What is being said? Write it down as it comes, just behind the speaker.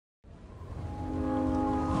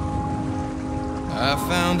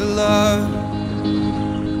found a love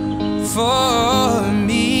for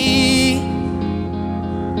me.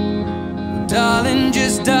 Well, darling,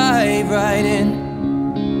 just dive right in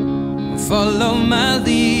and follow my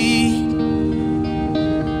lead.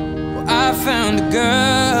 Well, I found a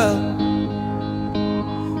girl,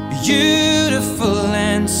 beautiful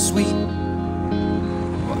and sweet.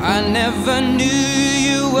 Well, I never knew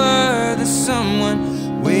you were the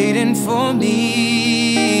someone waiting for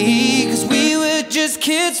me. 'Cause we were just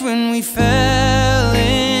kids when we fell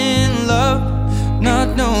in love, not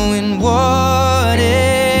knowing what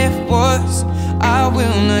it was. I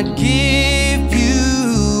will not give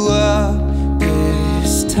you up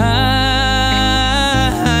this time.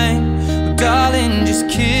 But darling, just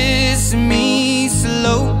kiss me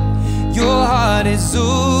slow. Your heart is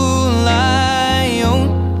all I own,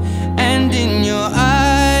 and in your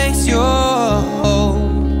eyes you're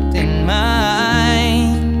holding mine.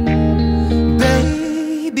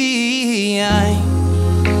 Baby, I'm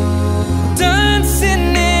dancing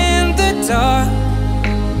in the dark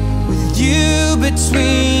with you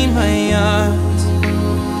between my arms,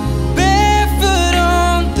 barefoot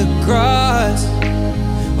on the grass.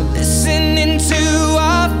 We're listening to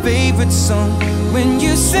our favorite song. When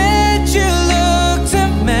you said you looked a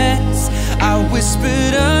mess, I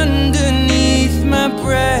whispered underneath my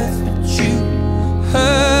breath, but you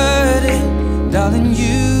heard it. Darling,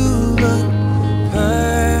 you look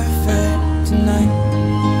perfect tonight.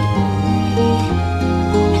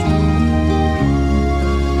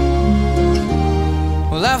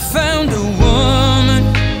 Well, I found a woman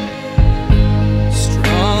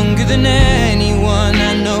stronger than anyone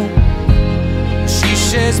I know. She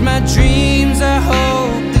shares my dreams. I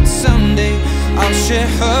hope that someday I'll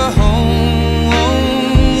share her home.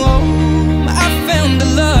 I found a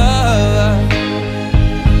love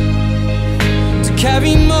to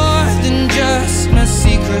carry more than just my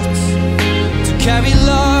secrets, to carry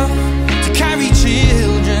love, to carry children.